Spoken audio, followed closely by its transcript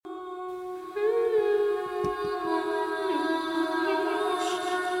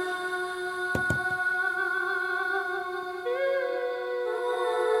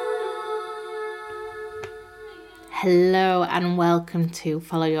Hello and welcome to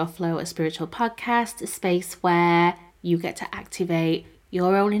Follow Your Flow, a spiritual podcast, a space where you get to activate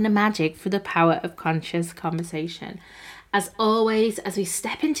your own inner magic through the power of conscious conversation. As always, as we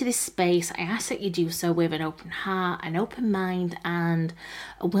step into this space, I ask that you do so with an open heart, an open mind, and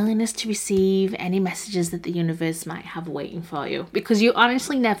a willingness to receive any messages that the universe might have waiting for you. Because you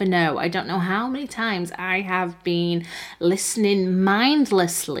honestly never know. I don't know how many times I have been listening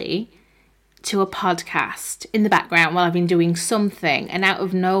mindlessly to a podcast in the background while I've been doing something, and out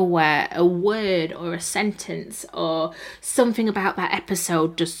of nowhere a word or a sentence or something about that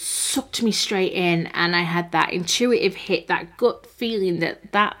episode just sucked me straight in, and I had that intuitive hit, that gut feeling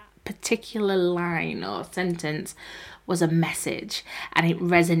that that particular line or sentence was a message, and it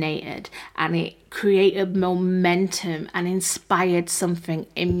resonated and it created momentum and inspired something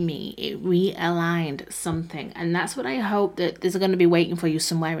in me. It realigned something, and that's what I hope that there's going to be waiting for you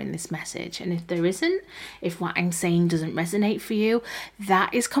somewhere in this message. And if there isn't, if what I'm saying doesn't resonate for you,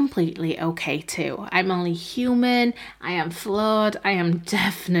 that is completely okay too. I'm only human. I am flawed. I am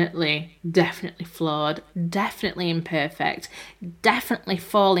definitely flawed, definitely imperfect, definitely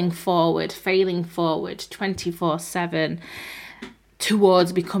falling forward, failing forward 24/7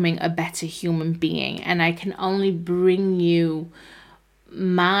 towards becoming a better human being. And I can only bring you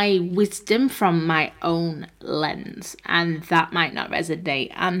my wisdom from my own lens, and that might not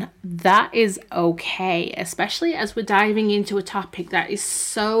resonate, and that is okay, especially as we're diving into a topic that is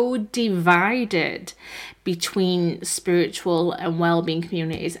so divided between spiritual and well-being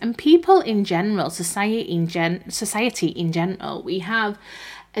communities and people in general, society in general. We have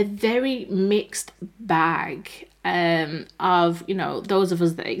a very mixed bag of, those of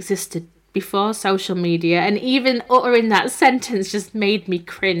us that existed before social media, and even uttering that sentence just made me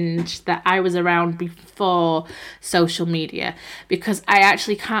cringe that I was around before social media, because I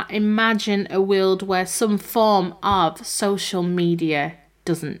actually can't imagine a world where some form of social media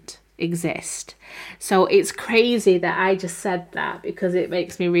doesn't exist. So it's crazy that I just said that, because it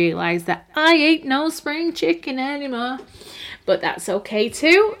makes me realize that I ain't no spring chicken anymore. But that's okay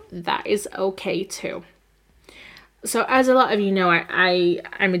too. That is okay too. So as a lot of you know,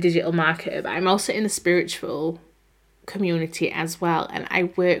 I'm a digital marketer, but I'm also in the spiritual community as well. And I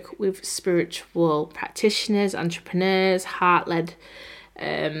work with spiritual practitioners, entrepreneurs, heart-led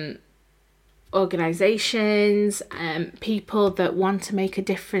organizations, people that want to make a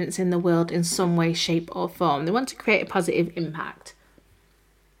difference in the world in some way, shape or form. They want to create a positive impact.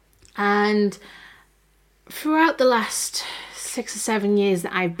 And throughout the last 6 or 7 years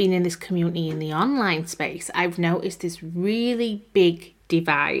that I've been in this community in the online space, I've noticed this really big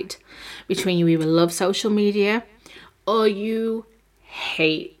divide between you either love social media or you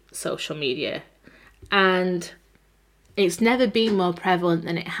hate social media. And it's never been more prevalent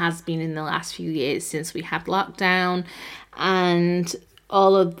than it has been in the last few years since we had lockdown and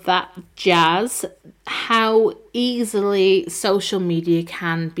all of that jazz. How easily social media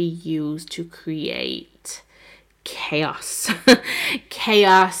can be used to create chaos,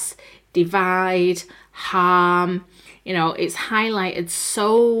 divide, harm. It's highlighted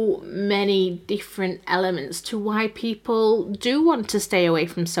so many different elements to why people do want to stay away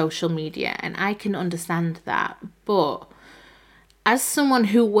from social media, and I can understand that. But as someone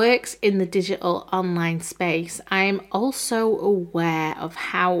who works in the digital online space, I am also aware of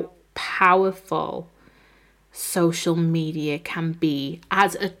how powerful social media can be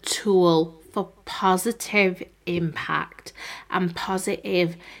as a tool for positive impact and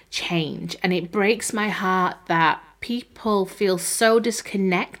positive change. And it breaks my heart that people feel so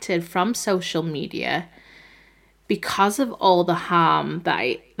disconnected from social media because of all the harm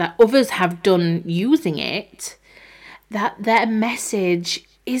that others have done using it, that their message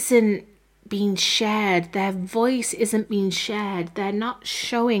isn't being shared, their voice isn't being shared, they're not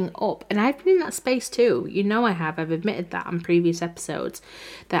showing up. And I've been in that space too. I've admitted that on previous episodes,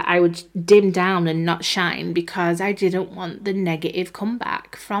 that I would dim down and not shine because I didn't want the negative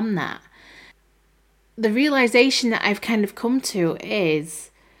comeback from that. The realization that I've kind of come to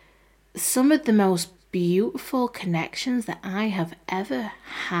is some of the most beautiful connections that I have ever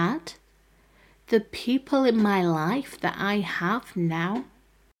had, the people in my life that I have now,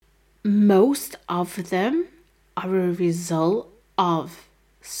 most of them are a result of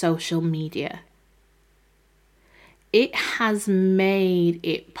social media. It has made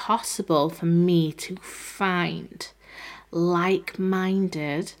it possible for me to find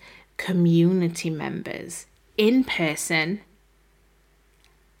like-minded community members in person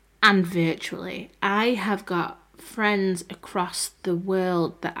and virtually. I have got friends across the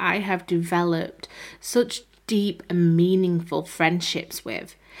world that I have developed such deep and meaningful friendships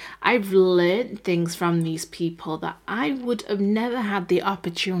with. I've learned things from these people that I would have never had the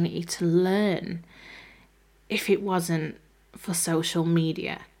opportunity to learn if it wasn't for social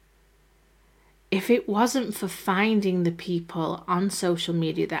media. If it wasn't for finding the people on social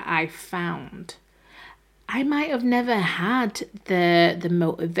media that I found, I might have never had the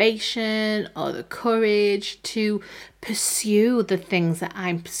motivation or the courage to pursue the things that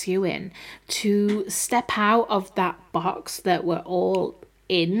I'm pursuing, to step out of that box that we're all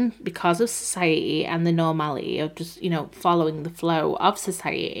in because of society and the normality of just, following the flow of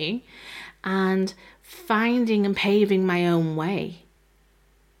society, and finding and paving my own way.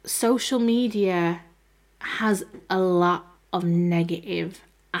 Social media has a lot of negative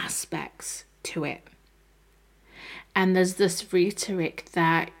aspects to it. And there's this rhetoric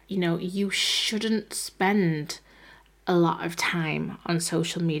that, you shouldn't spend a lot of time on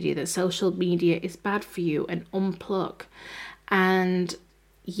social media, that social media is bad for you, and unplug. And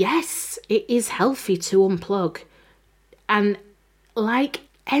yes, it is healthy to unplug. And like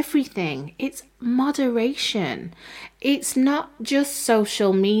everything, it's moderation. It's not just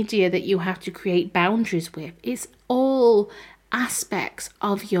social media that you have to create boundaries with. It's all aspects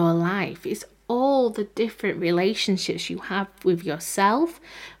of your life. It's all the different relationships you have with yourself,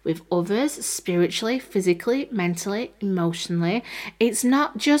 with others, spiritually, physically, mentally, emotionally. It's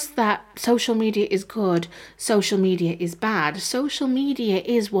not just that social media is good, social media is bad. Social media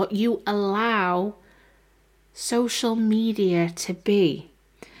is what you allow social media to be.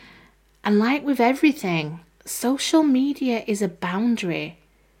 And like with everything, social media is a boundary.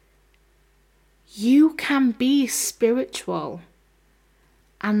 You can be spiritual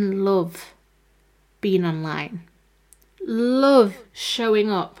and love being online. Love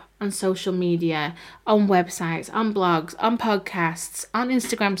showing up on social media, on websites, on blogs, on podcasts, on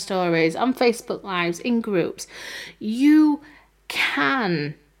Instagram stories, on Facebook Lives, in groups. You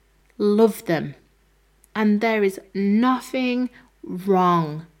can love them. And there is nothing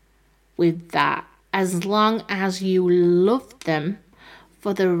wrong with that, as long as you love them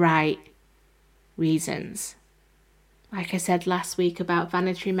for the right reasons. Like I said last week about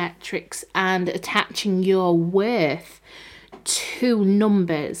vanity metrics and attaching your worth to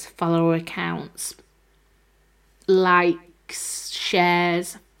numbers, follower accounts, likes,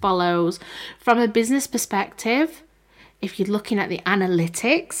 shares, follows. From a business perspective, if you're looking at the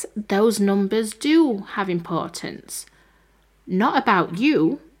analytics, those numbers do have importance. Not about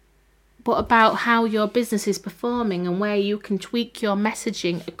you, but about how your business is performing and where you can tweak your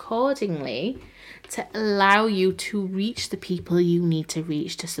messaging accordingly to allow you to reach the people you need to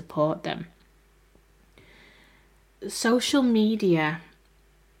reach to support them. Social media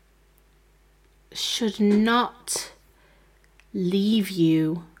should not leave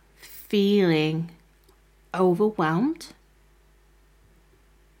you feeling overwhelmed,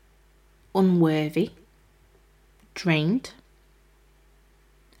 unworthy, drained,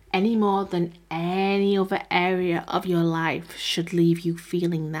 any more than any other area of your life should leave you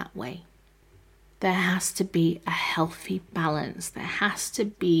feeling that way. There has to be a healthy balance. There has to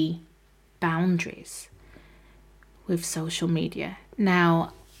be boundaries with social media.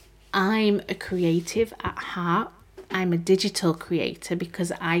 Now, I'm a creative at heart. I'm a digital creator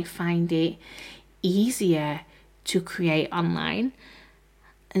because I find it easier to create online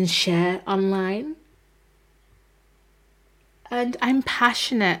and share online. And I'm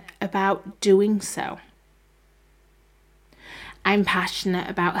passionate about doing so. I'm passionate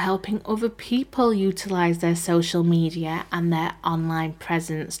about helping other people utilize their social media and their online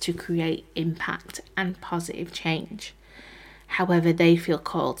presence to create impact and positive change, however they feel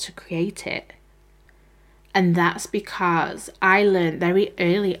called to create it. And that's because I learned very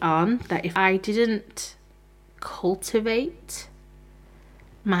early on that if I didn't cultivate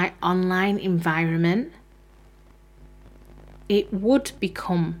my online environment, it would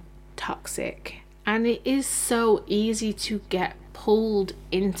become toxic. And it is so easy to get pulled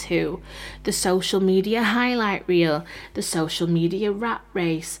into the social media highlight reel, the social media rat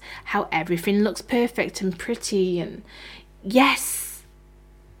race, how everything looks perfect and pretty. And yes,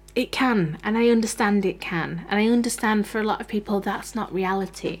 it can, and I understand it can. And I understand for a lot of people that's not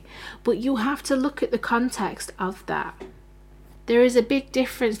reality. But you have to look at the context of that. There is a big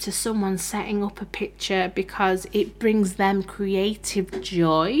difference to someone setting up a picture because it brings them creative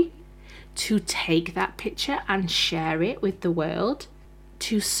joy to take that picture and share it with the world,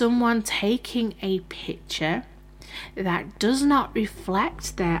 to someone taking a picture that does not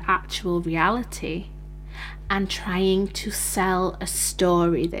reflect their actual reality and trying to sell a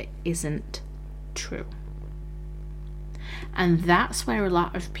story that isn't true. And that's where a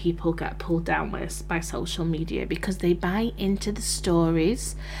lot of people get pulled down with by social media, because they buy into the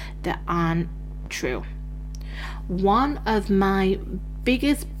stories that aren't true. One of my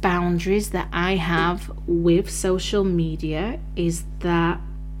biggest boundaries that I have with social media is that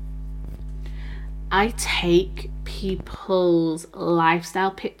I take people's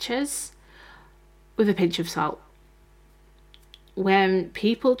lifestyle pictures with a pinch of salt. When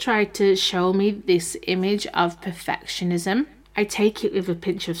people try to show me this image of perfectionism, I take it with a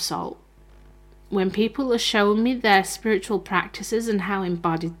pinch of salt. When people are showing me their spiritual practices and how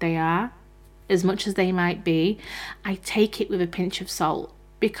embodied they are, as much as they might be, I take it with a pinch of salt,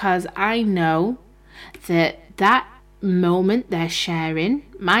 because I know that moment they're sharing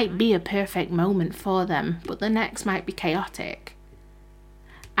might be a perfect moment for them, but the next might be chaotic.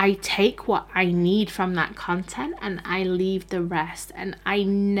 I take what I need from that content and I leave the rest, and I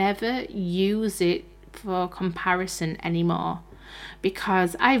never use it for comparison anymore,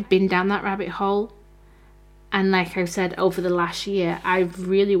 because I've been down that rabbit hole. And like I said, over the last year, I've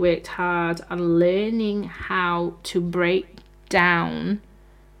really worked hard on learning how to break down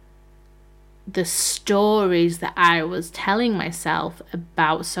the stories that I was telling myself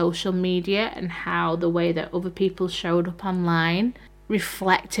about social media, and how the way that other people showed up online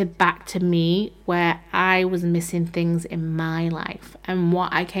reflected back to me where I was missing things in my life. And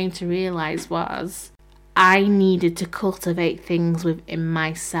what I came to realize was I needed to cultivate things within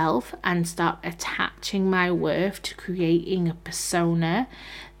myself and start attaching my worth to creating a persona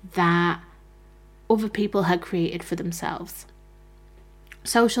that other people had created for themselves.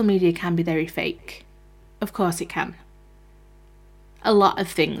 Social media can be very fake. Of course it can. A lot of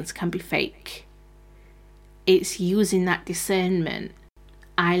things can be fake. It's using that discernment.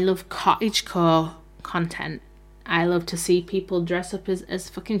 I love cottagecore content. I love to see people dress up as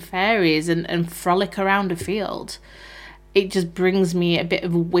fucking fairies and frolic around a field. It just brings me a bit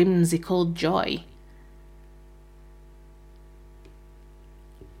of whimsical joy.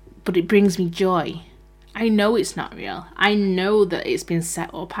 But it brings me joy. I know it's not real. I know that it's been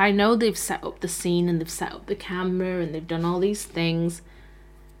set up. I know they've set up the scene and they've set up the camera and they've done all these things.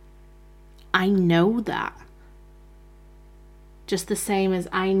 I know that. Just the same as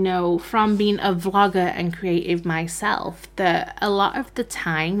I know from being a vlogger and creative myself that a lot of the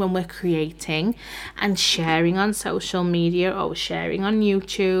time when we're creating and sharing on social media or sharing on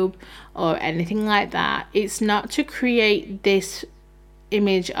YouTube or anything like that, it's not to create this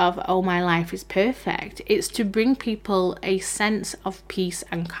image of, oh, my life is perfect. It's to bring people a sense of peace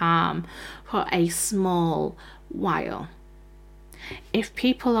and calm for a small while. If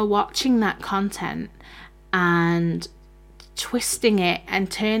people are watching that content and twisting it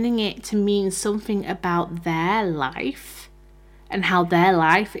and turning it to mean something about their life and how their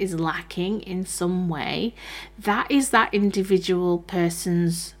life is lacking in some way, that is that individual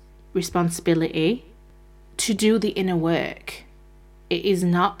person's responsibility to do the inner work. It is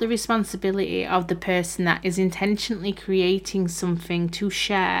not the responsibility of the person that is intentionally creating something to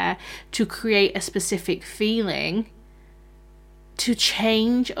share, to create a specific feeling, to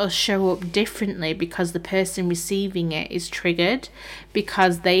change or show up differently because the person receiving it is triggered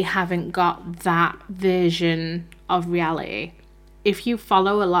because they haven't got that version of reality. If you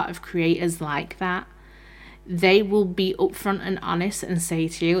follow a lot of creators like that, they will be upfront and honest and say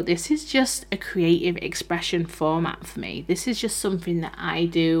to you, this is just a creative expression format for me. This is just something that I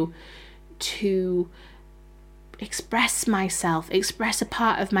do to express myself, express a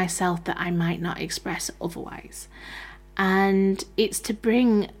part of myself that I might not express otherwise. And it's to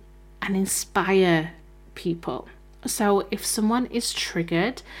bring and inspire people. So if someone is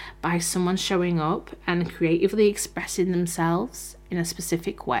triggered by someone showing up and creatively expressing themselves in a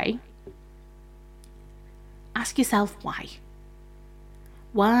specific way, ask yourself why.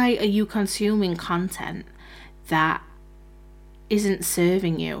 Why are you consuming content that isn't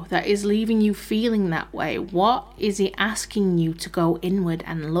serving you, that is leaving you feeling that way? What is it asking you to go inward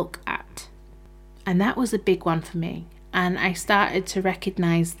and look at? And that was a big one for me. And I started to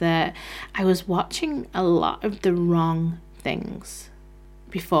recognize that I was watching a lot of the wrong things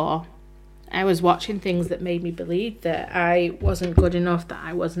before. I was watching things that made me believe that I wasn't good enough, that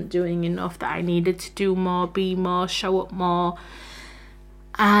I wasn't doing enough, that I needed to do more, be more, show up more.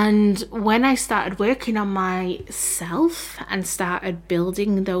 And when I started working on myself and started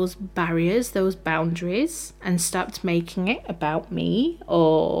building those barriers, those boundaries, and stopped making it about me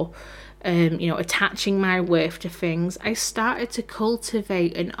or attaching my worth to things, I started to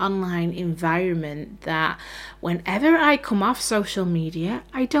cultivate an online environment that whenever I come off social media,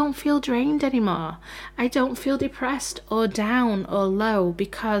 I don't feel drained anymore. I don't feel depressed or down or low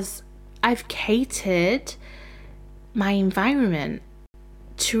because I've catered my environment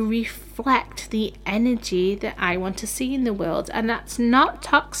to reflect the energy that I want to see in the world. And that's not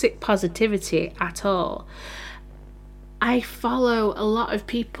toxic positivity at all. I follow a lot of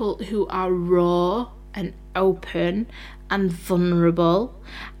people who are raw and open and vulnerable,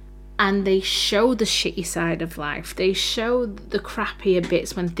 and they show the shitty side of life. They show the crappier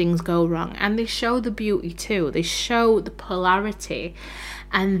bits when things go wrong, and they show the beauty too. They show the polarity,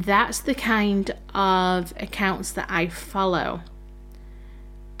 and that's the kind of accounts that I follow.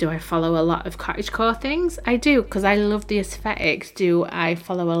 Do I follow a lot of cottagecore things? I do, because I love the aesthetics. Do I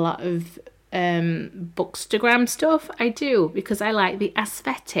follow a lot of Bookstagram stuff? I do, because I like the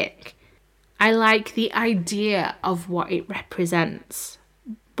aesthetic. I like the idea of what it represents.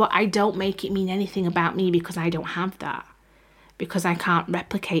 But I don't make it mean anything about me, because I don't have that. Because I can't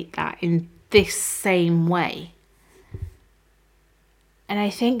replicate that in this same way. And I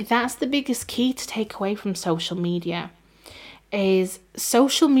think that's the biggest key to take away from social media. Is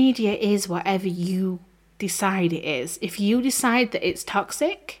social media is whatever you decide it is. If you decide that it's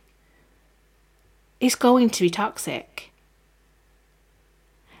toxic, it's going to be toxic.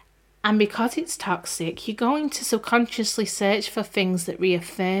 And because it's toxic, you're going to subconsciously search for things that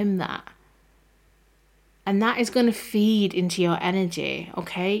reaffirm that. And that is going to feed into your energy,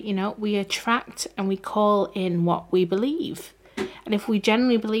 okay? You know, we attract and we call in what we believe. And if we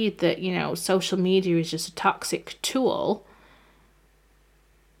generally believe that, you know, social media is just a toxic tool,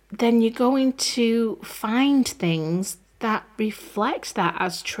 then you're going to find things that reflect that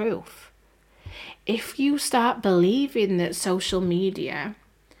as truth. If you start believing that social media,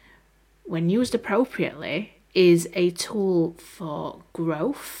 when used appropriately, is a tool for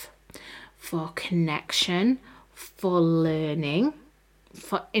growth, for connection, for learning,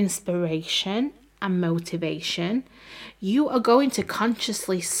 for inspiration and motivation, you are going to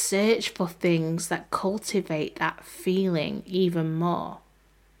consciously search for things that cultivate that feeling even more.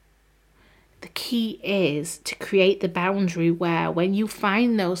 The key is to create the boundary where when you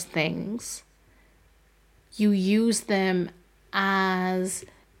find those things, you use them as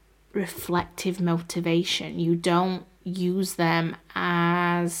reflective motivation. You don't use them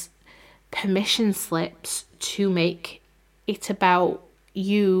as permission slips to make it about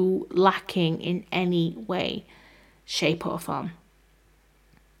you lacking in any way, shape or form.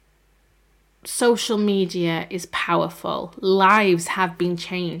 Social media is powerful. Lives have been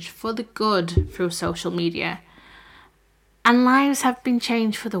changed for the good through social media. And lives have been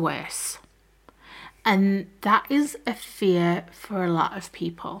changed for the worse. And that is a fear for a lot of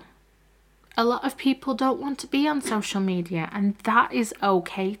people. A lot of people don't want to be on social media, and that is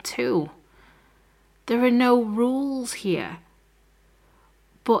okay too. There are no rules here.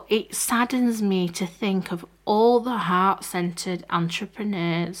 But it saddens me to think of all the heart-centered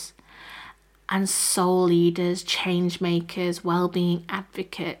entrepreneurs and soul leaders, change makers, well-being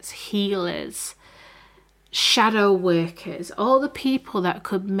advocates, healers, shadow workers, all the people that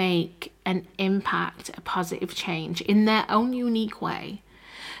could make an impact, a positive change in their own unique way,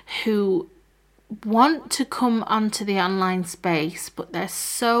 who want to come onto the online space, but they're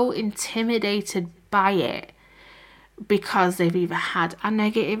so intimidated by it because they've either had a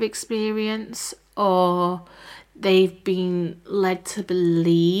negative experience or they've been led to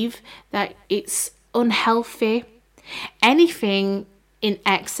believe that it's unhealthy. Anything in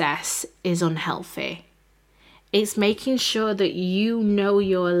excess is unhealthy. It's making sure that you know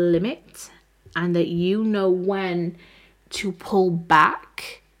your limit and that you know when to pull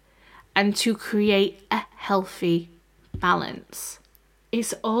back and to create a healthy balance.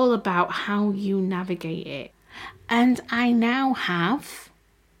 It's all about how you navigate it. And I now have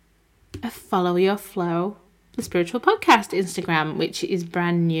a Follow Your Flow, the Spiritual Podcast Instagram, which is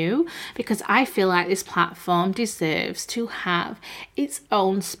brand new because I feel like this platform deserves to have its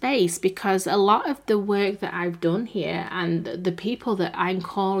own space, because a lot of the work that I've done here and the people that I'm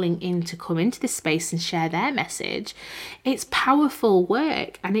calling in to come into this space and share their message, it's powerful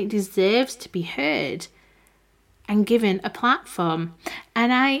work and it deserves to be heard and given a platform.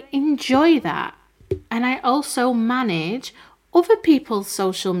 And I enjoy that. And I also manage other people's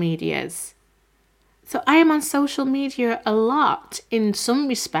social medias. So I am on social media a lot in some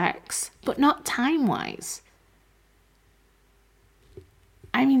respects, but not time-wise.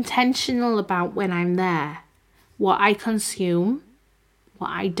 I'm intentional about when I'm there, what I consume,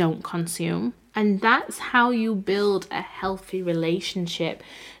 what I don't consume. And that's how you build a healthy relationship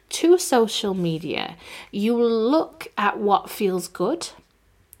to social media. You look at what feels good,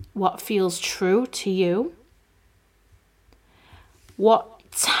 what feels true to you, what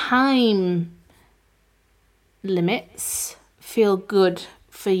time limits feel good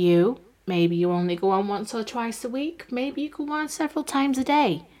for you, Maybe you only go on once or twice a week. Maybe you go on several times a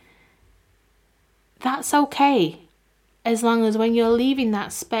day. That's okay. As long as when you're leaving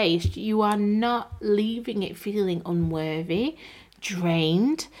that space, you are not leaving it feeling unworthy,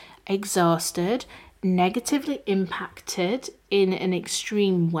 drained, exhausted, negatively impacted in an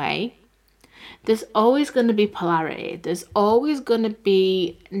extreme way. There's always going to be polarity. There's always going to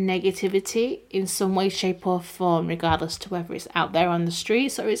be negativity in some way, shape or form, regardless to whether it's out there on the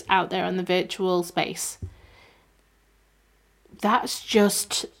streets or it's out there on the virtual space. That's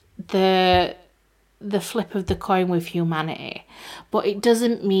just the flip of the coin with humanity. But it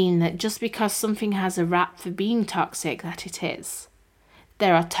doesn't mean that just because something has a rap for being toxic, that it is.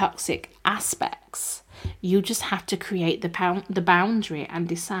 There are toxic aspects. You just have to create the boundary and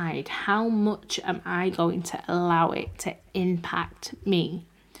decide, how much am I going to allow it to impact me?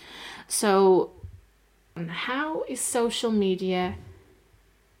 So, how is social media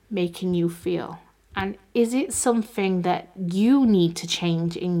making you feel? And is it something that you need to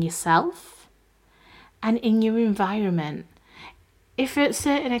change in yourself and in your environment? If it's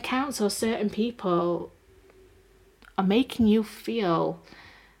certain accounts or certain people are making you feel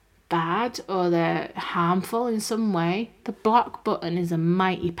bad or they're harmful in some way, the block button is a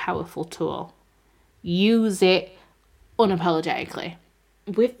mighty powerful tool. Use it unapologetically.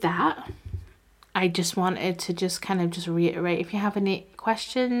 With that, I just wanted to just reiterate, if you have any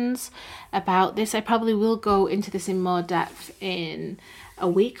questions about this, I probably will go into this in more depth in a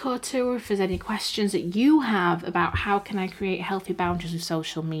week or two. If there's any questions that you have about how can I create healthy boundaries with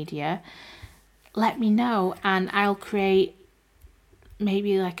social media, let me know, and I'll create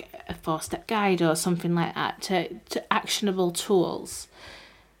maybe like a 4-step guide or something like that to actionable tools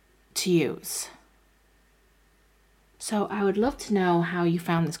to use. So I would love to know how you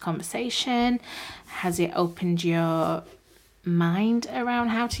found this conversation. Has it opened your mind around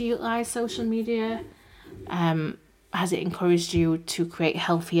how to utilize social media? Has it encouraged you to create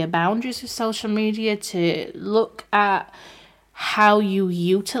healthier boundaries with social media, to look at how you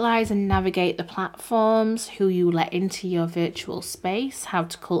utilize and navigate the platforms, who you let into your virtual space, how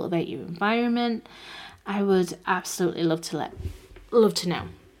to cultivate your environment? I would absolutely love to know.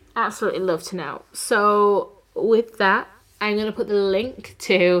 Absolutely love to know. So with that, I'm going to put the link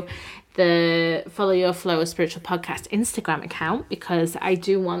to the Follow Your Flow Spiritual Podcast Instagram account, because I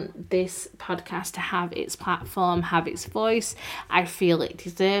do want this podcast to have its platform, have its voice. I feel it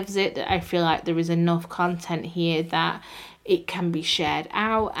deserves it. I feel like there is enough content here that it can be shared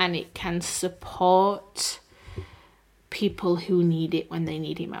out and it can support people who need it when they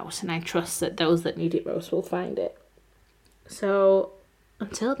need it most. And I trust that those that need it most will find it. So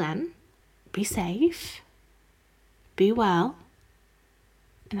until then, be safe, be well,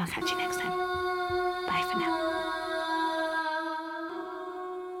 and I'll catch you next time.